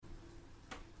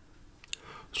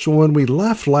So when we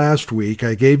left last week,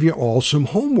 I gave you all some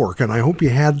homework, and I hope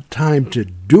you had time to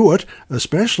do it,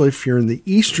 especially if you're in the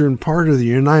eastern part of the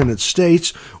United States,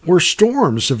 where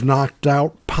storms have knocked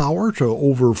out power to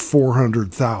over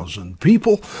 400,000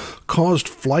 people, caused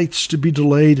flights to be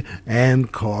delayed,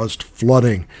 and caused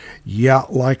flooding. Yeah,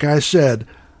 like I said,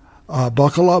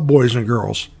 buckle up, boys and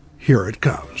girls. Here it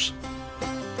comes.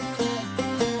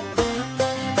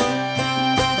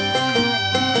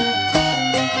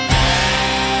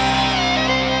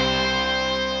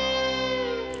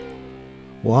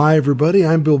 Well, hi, everybody.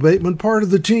 I'm Bill Bateman, part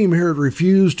of the team here at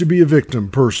Refuse to be a Victim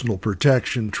Personal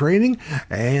Protection Training,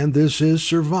 and this is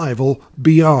Survival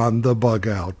Beyond the Bug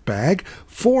Out Bag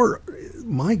for,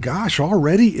 my gosh,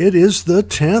 already it is the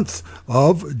 10th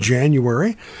of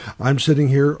January. I'm sitting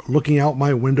here looking out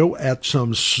my window at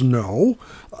some snow.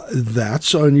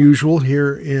 That's unusual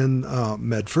here in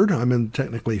Medford. I'm in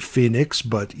technically Phoenix,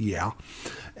 but yeah.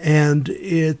 And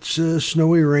it's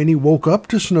snowy, rainy. Woke up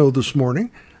to snow this morning,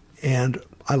 and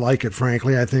I like it,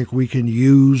 frankly. I think we can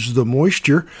use the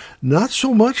moisture. Not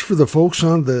so much for the folks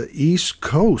on the East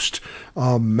Coast.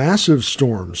 Massive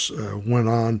storms went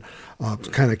on,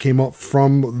 kind of came up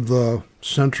from the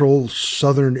central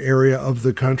southern area of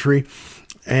the country,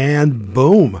 and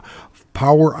boom,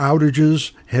 power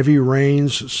outages, heavy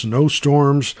rains,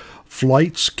 snowstorms,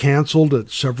 flights canceled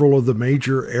at several of the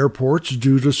major airports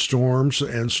due to storms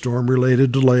and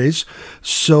storm-related delays.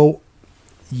 So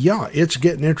yeah, it's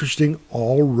getting interesting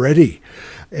already.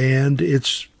 And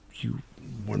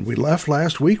when we left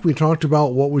last week, we talked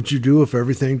about what would you do if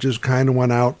everything just kind of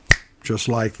went out just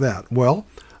like that. Well,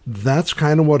 that's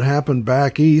kind of what happened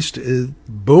back east.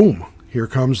 Boom, here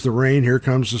comes the rain, here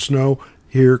comes the snow,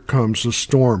 here comes the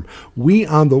storm. We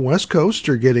on the West Coast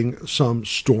are getting some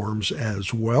storms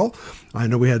as well. I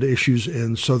know we had issues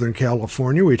in Southern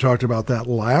California. We talked about that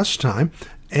last time.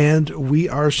 And we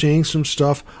are seeing some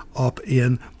stuff up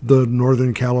in the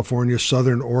Northern California,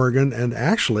 Southern Oregon, and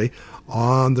actually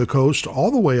on the coast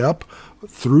all the way up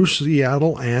through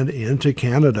Seattle and into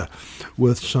Canada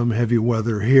with some heavy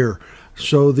weather here.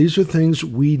 So these are things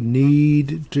we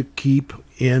need to keep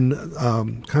in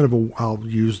I'll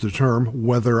use the term,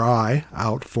 weather eye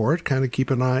out for it. Kind of keep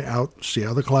an eye out, see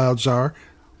how the clouds are.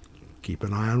 Keep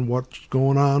an eye on what's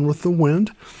going on with the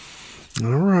wind.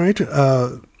 All right.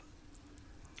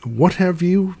 What have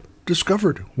you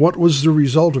discovered? What was the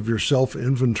result of your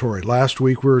self-inventory? Last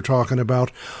week we were talking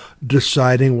about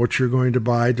deciding what you're going to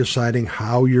buy, deciding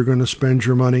how you're going to spend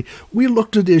your money. We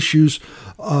looked at issues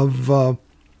of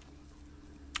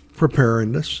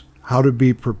preparedness, how to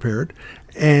be prepared,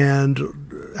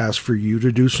 and asked for you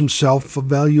to do some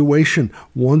self-evaluation.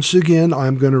 Once again,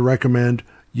 I'm going to recommend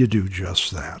you do just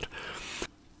that.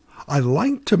 I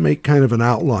like to make kind of an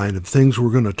outline of things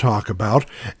we're going to talk about,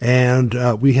 and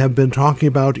we have been talking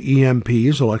about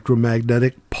EMPs,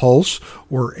 electromagnetic pulse,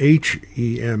 or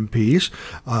HEMPs.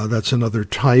 That's another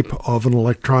type of an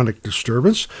electronic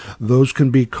disturbance. Those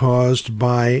can be caused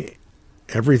by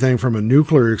everything from a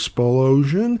nuclear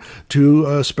explosion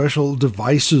to special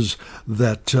devices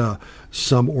that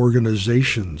some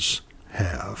organizations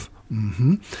have.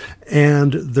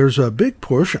 And there's a big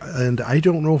push, and I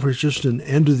don't know if it's just an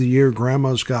end of the year,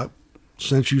 grandma's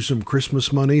sent you some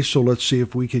Christmas money, so let's see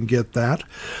if we can get that.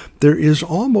 There is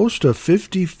almost a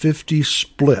 50-50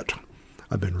 split.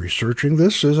 I've been researching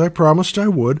this as I promised I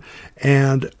would,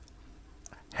 and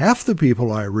half the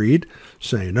people I read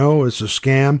say, no, it's a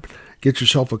scam. Get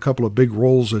yourself a couple of big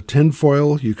rolls of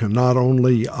tinfoil. You can not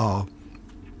only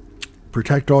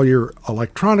protect all your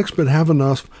electronics, but have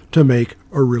enough to make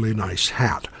a really nice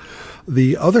hat.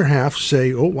 The other half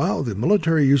say, oh, wow, the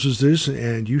military uses this,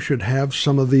 and you should have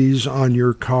some of these on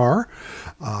your car.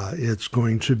 It's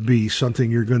going to be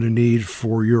something you're going to need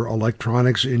for your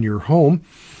electronics in your home.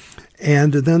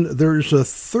 And then there's a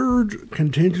third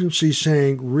contingency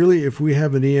saying, really, if we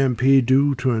have an EMP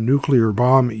due to a nuclear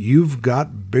bomb, you've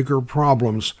got bigger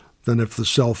problems than if the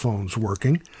cell phone's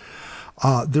working.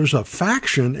 There's a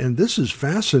faction, and this is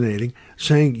fascinating,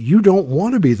 saying you don't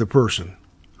want to be the person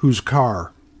whose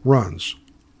car runs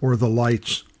or the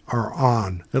lights are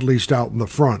on, at least out in the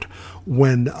front,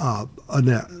 when a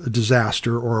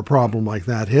disaster or a problem like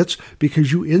that hits,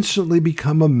 because you instantly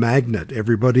become a magnet.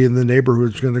 Everybody in the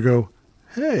neighborhood's going to go,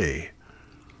 hey,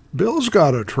 Bill's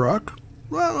got a truck.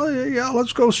 Well, yeah,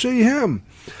 let's go see him.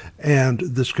 And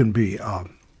this can be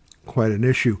quite an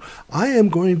issue. I am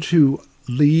going to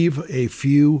leave a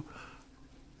few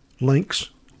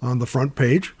links on the front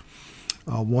page.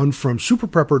 One from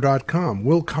superprepper.com.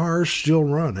 Will cars still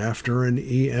run after an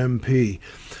EMP?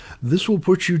 This will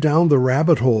put you down the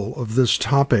rabbit hole of this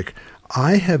topic.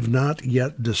 I have not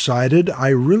yet decided. I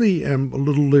really am a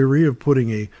little leery of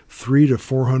putting a $300 to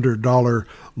 $400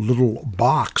 little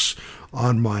box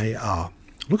on my,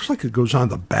 looks like it goes on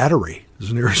the battery,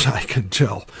 as near as I can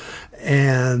tell.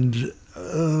 And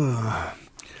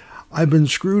I've been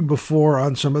screwed before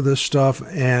on some of this stuff,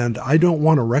 and I don't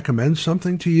want to recommend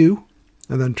something to you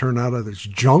and then turn out that it's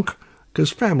junk,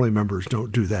 because family members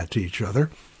don't do that to each other,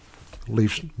 at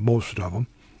least most of them.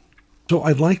 So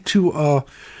I'd like to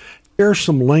share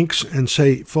some links and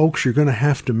say, folks, you're going to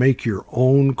have to make your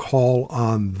own call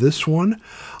on this one.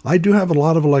 I do have a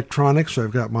lot of electronics.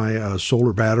 I've got my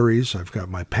solar batteries. I've got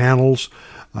my panels.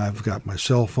 I've got my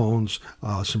cell phones,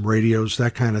 some radios,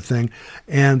 that kind of thing.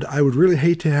 And I would really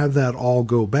hate to have that all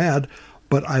go bad,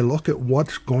 but I look at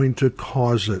what's going to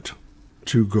cause it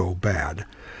to go bad.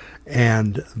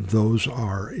 And those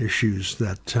are issues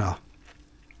that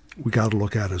we got to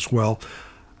look at as well.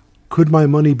 Could my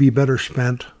money be better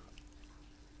spent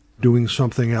doing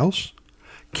something else?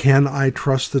 Can I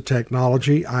trust the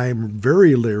technology? I'm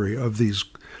very leery of these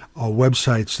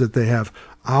websites that they have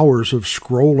hours of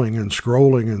scrolling and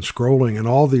scrolling and scrolling and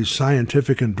all these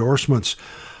scientific endorsements,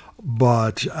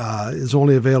 but it's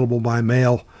only available by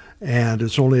mail and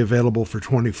it's only available for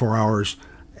 24 hours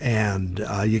and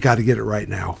you got to get it right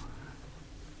now.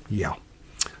 Yeah.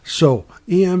 So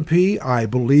EMP, I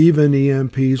believe in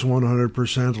EMPs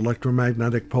 100%.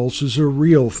 Electromagnetic pulse is a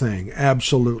real thing.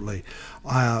 Absolutely.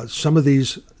 Some of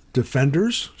these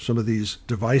defenders, some of these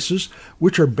devices,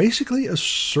 which are basically a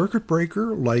circuit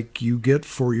breaker like you get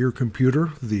for your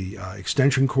computer, the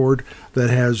extension cord that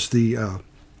has the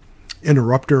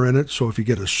interrupter in it. So if you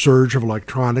get a surge of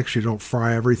electronics, you don't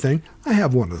fry everything. I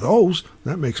have one of those.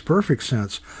 That makes perfect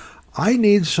sense. I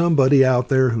need somebody out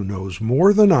there who knows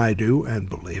more than I do, and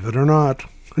believe it or not,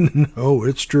 no,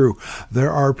 it's true.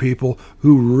 There are people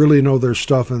who really know their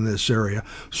stuff in this area.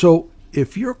 So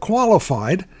if you're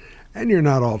qualified, and you're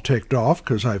not all ticked off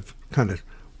because I've kind of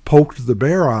poked the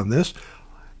bear on this,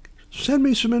 send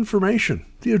me some information.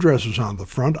 The address is on the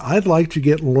front. I'd like to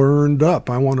get learned up.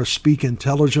 I want to speak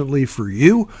intelligently for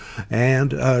you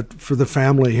and for the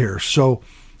family here. So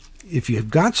if you've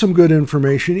got some good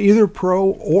information, either pro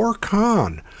or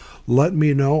con, let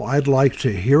me know. I'd like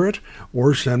to hear it,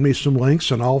 or send me some links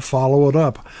and I'll follow it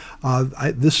up.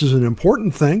 This is an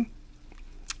important thing.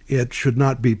 It should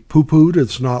not be poo-pooed.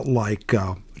 It's not like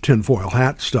tinfoil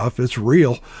hat stuff. It's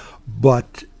real,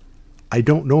 but I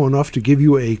don't know enough to give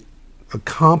you a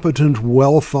competent,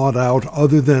 well thought out,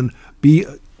 other than be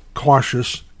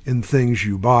cautious in things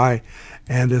you buy.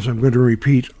 And as I'm going to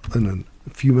repeat in a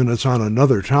few minutes on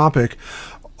another topic,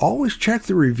 always check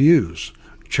the reviews.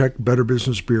 Check Better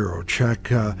Business Bureau. Check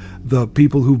the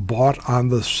people who bought on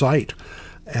the site.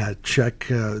 Check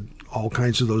all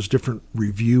kinds of those different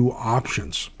review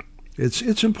options.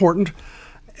 It's important,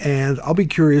 and I'll be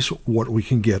curious what we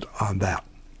can get on that.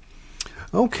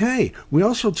 Okay, we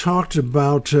also talked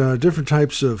about different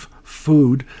types of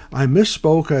food. I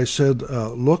misspoke. I said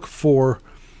look for...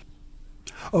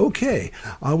 Okay,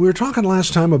 we were talking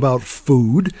last time about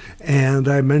food, and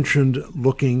I mentioned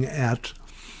looking at,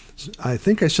 I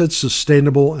think I said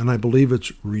sustainable, and I believe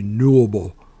it's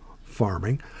renewable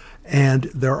farming. And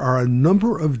there are a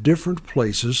number of different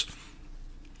places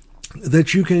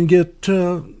that you can get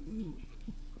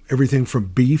everything from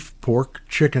beef, pork,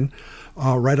 chicken,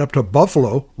 right up to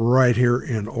buffalo right here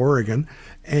in Oregon.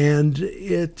 And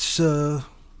it's a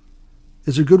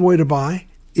good way to buy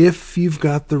if you've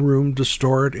got the room to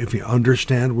store it, if you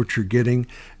understand what you're getting.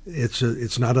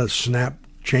 It's not a snap,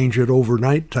 change it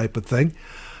overnight type of thing.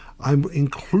 I'm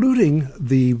including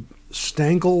the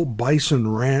Stangl Bison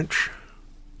Ranch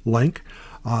link.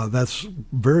 That's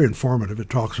very informative. It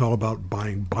talks all about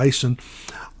buying bison.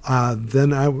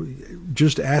 Then I would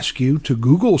just ask you to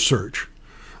Google search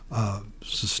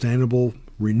sustainable,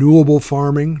 renewable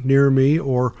farming near me,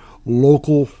 or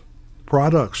local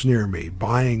products near me,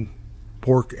 buying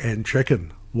pork and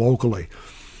chicken locally.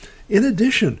 In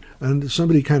addition, and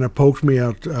somebody kind of poked me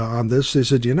out on this, they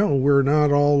said, we're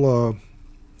not all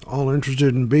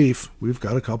interested in beef. We've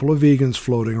got a couple of vegans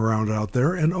floating around out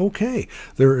there, and okay,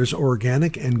 there is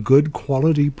organic and good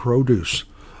quality produce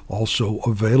also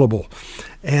available.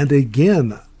 And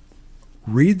again,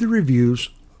 read the reviews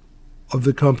of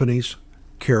the companies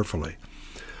carefully.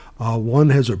 One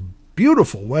has a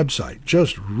beautiful website,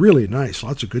 just really nice,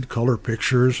 lots of good color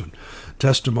pictures and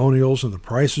testimonials, and the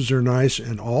prices are nice,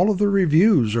 and all of the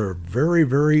reviews are very,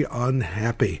 very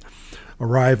unhappy.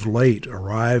 Arrived late,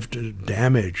 arrived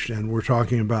damaged, and we're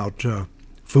talking about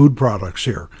food products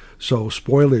here, so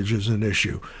spoilage is an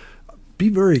issue. Be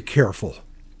very careful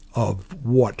of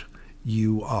what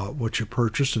what you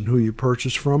purchased and who you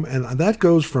purchased from. And that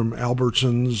goes from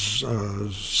Albertsons,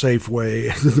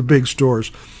 Safeway, the big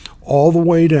stores, all the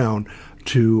way down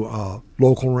to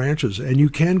local ranches. And you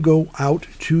can go out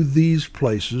to these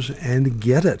places and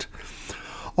get it.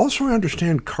 Also, I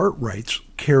understand Cartwright's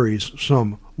carries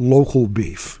some local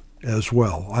beef as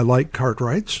well. I like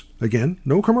Cartwright's. Again,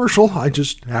 no commercial. I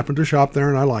just happen to shop there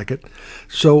and I like it.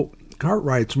 So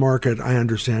Cartwright's Market, I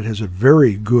understand, has a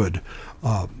very good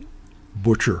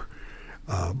butcher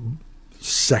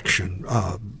section,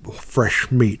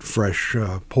 fresh meat, fresh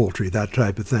poultry, that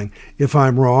type of thing. If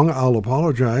I'm wrong, I'll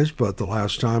apologize, but the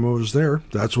last time I was there,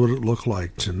 that's what it looked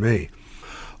like to me.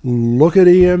 Look at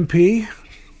EMP.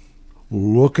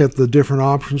 Look at the different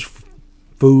options,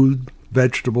 food,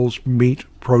 vegetables, meat,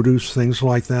 produce, things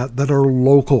like that are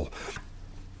local.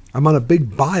 I'm on a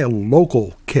big buy a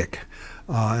local kick,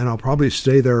 and I'll probably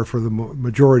stay there for the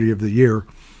majority of the year.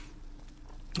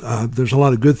 There's a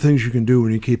lot of good things you can do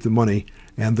when you keep the money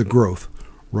and the growth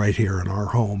right here in our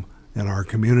home and our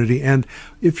community. And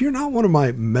if you're not one of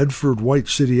my Medford, White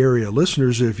City area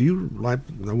listeners, if you like,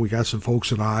 we got some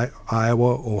folks in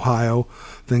Iowa, Ohio,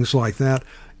 things like that,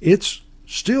 it's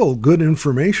still good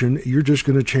information. You're just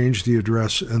going to change the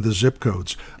address and the zip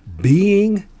codes.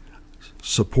 Being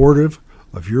supportive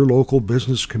of your local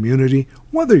business community,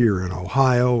 whether you're in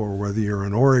Ohio or whether you're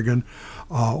in Oregon,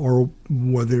 or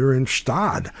whether you're in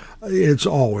Stad, it's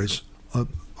always, I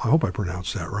hope I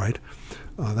pronounced that right,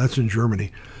 that's in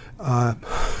Germany,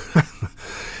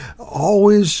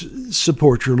 always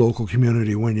support your local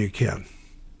community when you can.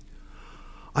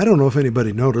 I don't know if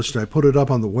anybody noticed, I put it up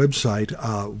on the website,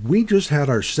 we just had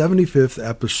our 75th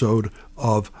episode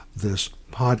of this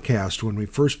podcast. When we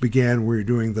first began, we were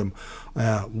doing them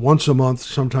once a month,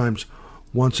 sometimes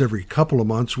once every couple of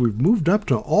months. We've moved up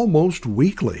to almost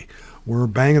weekly. We're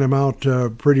banging them out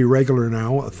pretty regular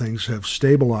now. Things have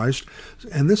stabilized.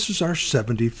 And this is our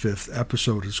 75th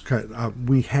episode.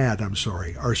 We had our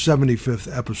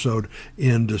 75th episode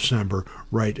in December,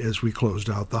 right as we closed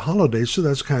out the holidays. So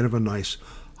that's kind of a nice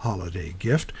holiday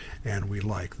gift, and we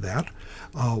like that.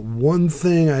 One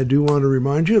thing I do want to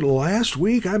remind you, last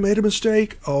week I made a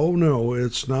mistake. Oh no,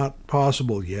 it's not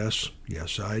possible. Yes,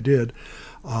 I did.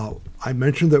 I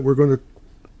mentioned that we're going to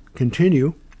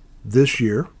continue this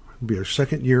year. It'll be our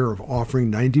second year of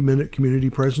offering 90-minute community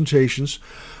presentations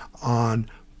on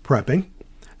prepping.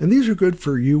 And these are good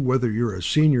for you whether you're a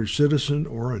senior citizen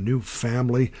or a new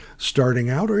family starting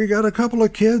out, or you got a couple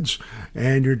of kids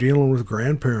and you're dealing with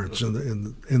grandparents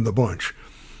in the bunch.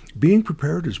 Being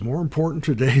prepared is more important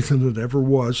today than it ever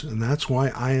was, and that's why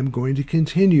I am going to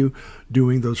continue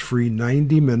doing those free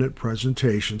 90-minute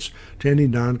presentations to any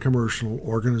non-commercial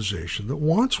organization that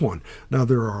wants one. Now,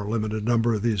 there are a limited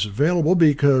number of these available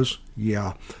because,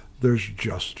 there's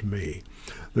just me.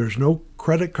 There's no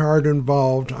credit card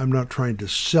involved. I'm not trying to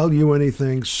sell you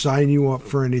anything, sign you up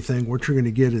for anything. What you're going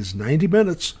to get is 90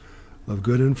 minutes of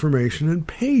good information and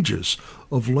pages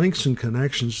of links and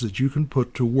connections that you can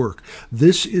put to work.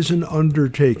 This is an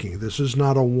undertaking. This is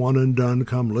not a one and done,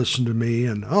 come listen to me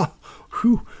and,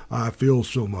 I feel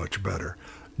so much better.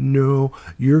 No,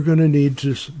 you're going to need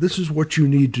to, this is what you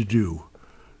need to do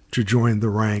to join the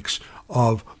ranks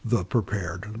of the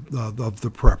prepared, of the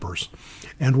preppers.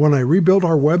 And when I rebuilt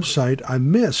our website, I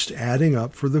missed adding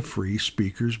up for the free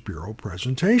Speakers Bureau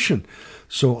presentation.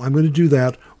 So I'm going to do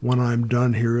that when I'm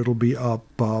done here. It'll be up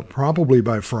probably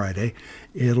by Friday.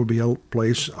 It'll be a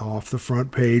place off the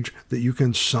front page that you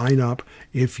can sign up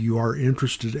if you are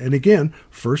interested. And again,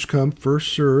 first come,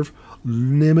 first serve,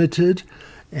 limited,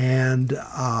 and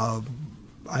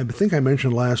I think I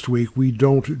mentioned last week, we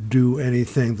don't do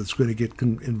anything that's going to get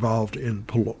involved in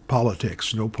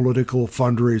politics. No political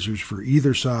fundraisers for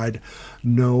either side,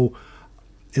 no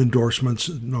endorsements,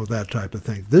 no that type of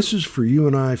thing. This is for you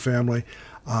and I, family,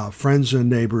 friends and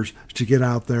neighbors, to get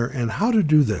out there and how to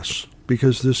do this,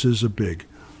 because this is a big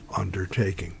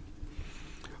undertaking.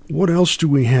 What else do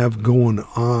we have going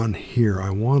on here?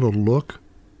 I want to look.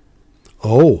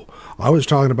 Oh, I was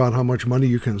talking about how much money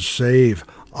you can save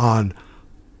on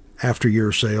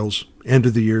after-year sales,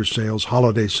 end-of-the-year sales,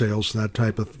 holiday sales, that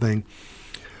type of thing.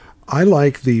 I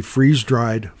like the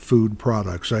freeze-dried food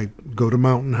products. I go to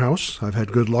Mountain House. I've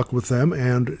had good luck with them.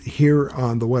 And here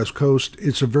on the West Coast,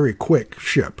 it's a very quick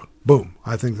ship. Boom.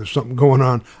 I think there's something going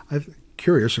on. I'm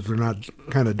curious if they're not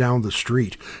kind of down the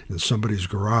street in somebody's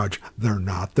garage. They're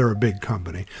not. They're a big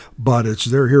company. But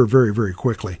they're here very, very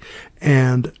quickly.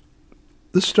 And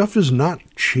this stuff is not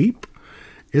cheap.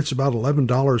 It's about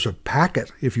 $11 a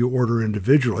packet if you order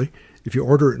individually. If you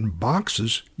order it in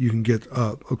boxes, you can get,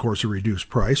 of course, a reduced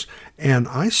price. And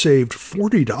I saved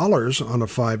 $40 on a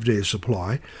 5-day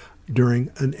supply.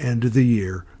 during an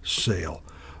end-of-the-year sale.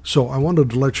 So I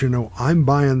wanted to let you know I'm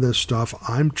buying this stuff.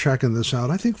 I'm checking this out.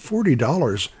 I think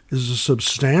 $40 is a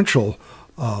substantial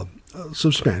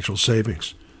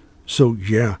savings. So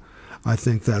yeah, I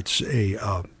think that's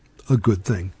a good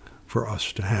thing for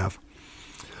us to have.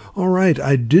 All right,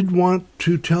 I did want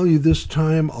to tell you this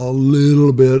time a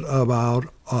little bit about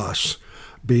us,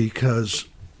 because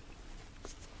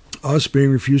us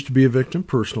being Refused to be a Victim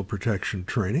personal protection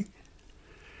training.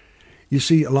 You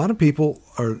see, a lot of people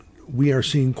we are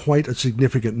seeing quite a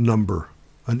significant number,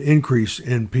 an increase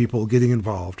in people getting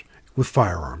involved with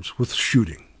firearms, with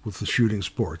shooting, with the shooting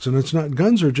sports. And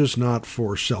guns are just not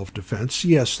for self-defense.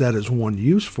 Yes, that is one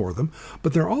use for them,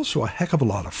 but they're also a heck of a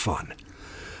lot of fun.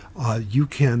 You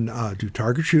can do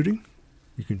target shooting.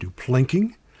 You can do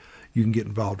plinking. You can get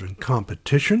involved in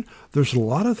competition. There's a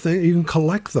lot of things. You can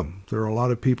collect them. There are a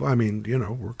lot of people. I mean,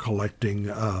 we're collecting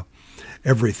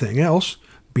everything else.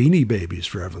 Beanie Babies,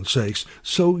 for heaven's sakes.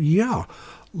 So yeah,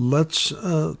 let's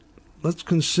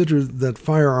consider that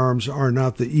firearms are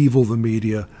not the evil the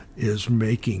media is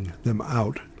making them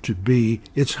out to be.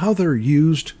 It's how they're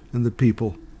used and the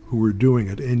people who are doing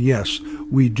it. And yes,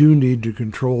 we do need to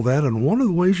control that. And one of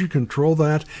the ways you control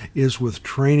that is with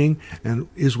training, and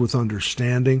is with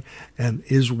understanding, and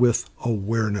is with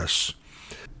awareness.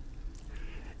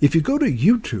 If you go to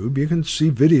YouTube, you can see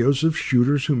videos of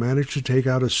shooters who manage to take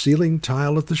out a ceiling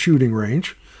tile at the shooting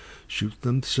range, shoot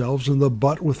themselves in the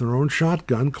butt with their own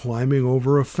shotgun, climbing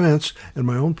over a fence. And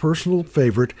my own personal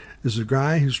favorite is a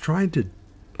guy who's trying to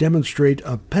demonstrate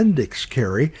appendix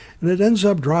carry, and it ends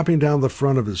up dropping down the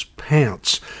front of his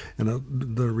pants. And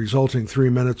the resulting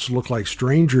 3 minutes look like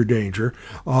stranger danger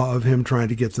of him trying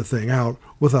to get the thing out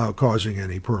without causing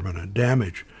any permanent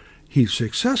damage. He's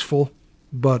successful,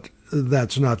 but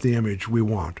that's not the image we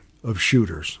want of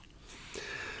shooters.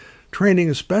 Training,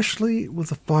 especially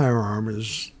with a firearm,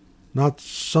 is not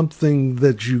something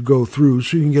that you go through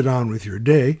so you can get on with your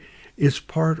day. It's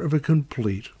part of a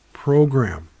complete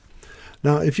program.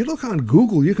 Now, if you look on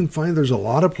Google, you can find there's a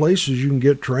lot of places you can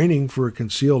get training for a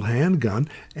concealed handgun,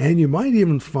 and you might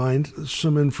even find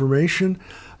some information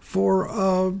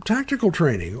for tactical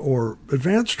training or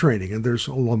advanced training, and there's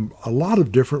a lot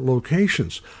of different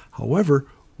locations. However,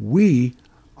 we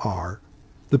are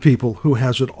the people who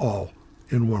has it all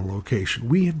in one location.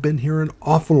 We have been here an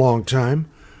awful long time.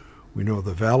 We know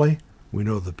the valley, we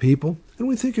know the people, and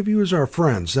we think of you as our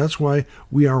friends. That's why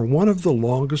we are one of the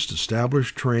longest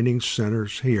established training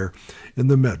centers here in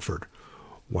the Medford,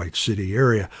 White City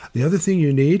area. The other thing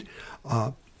you need,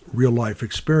 real life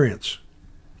experience.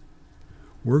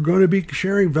 We're going to be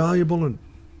sharing valuable and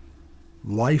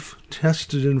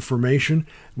life-tested information.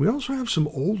 We also have some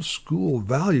old school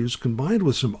values combined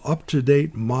with some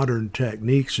up-to-date modern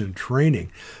techniques in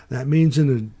training. That means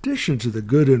in addition to the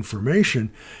good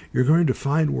information, you're going to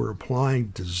find we're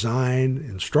applying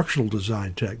instructional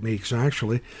design techniques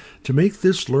actually, to make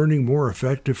this learning more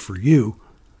effective for you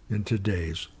in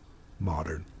today's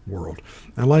modern world.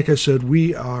 And like I said,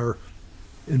 we are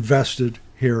invested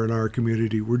here in our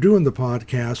community. We're doing the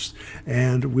podcasts,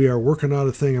 and we are working on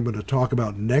a thing I'm going to talk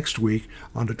about next week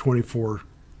on the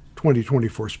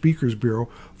 2024 Speakers Bureau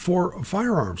for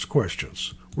firearms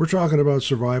questions. We're talking about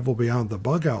survival beyond the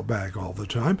bug-out bag all the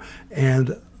time,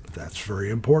 and that's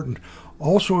very important.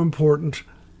 Also important,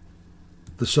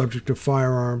 the subject of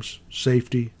firearms,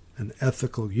 safety, and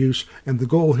ethical use. And the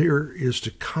goal here is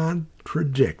to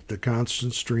contradict the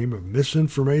constant stream of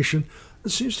misinformation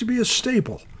that seems to be a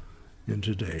staple in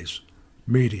today's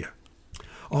media.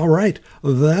 All right,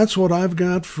 that's what I've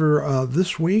got for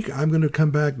this week. I'm going to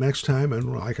come back next time,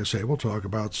 and like I say, we'll talk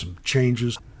about some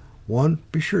changes. One,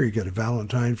 be sure you get a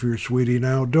Valentine for your sweetie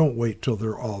now. Don't wait till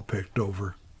they're all picked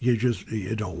over. You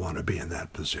don't want to be in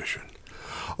that position.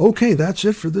 Okay, that's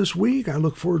it for this week. I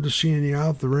look forward to seeing you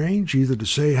out the range, either to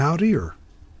say howdy or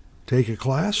take a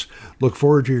class. Look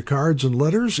forward to your cards and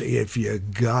letters. If you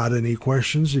got any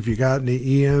questions, if you got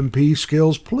any EMP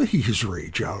skills, please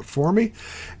reach out for me.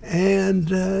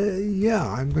 And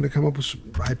I'm going to come up with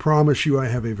I promise you I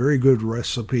have a very good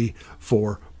recipe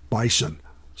for bison.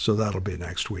 So that'll be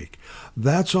next week.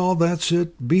 That's all. That's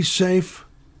it. Be safe.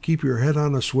 Keep your head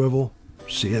on a swivel.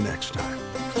 See you next time.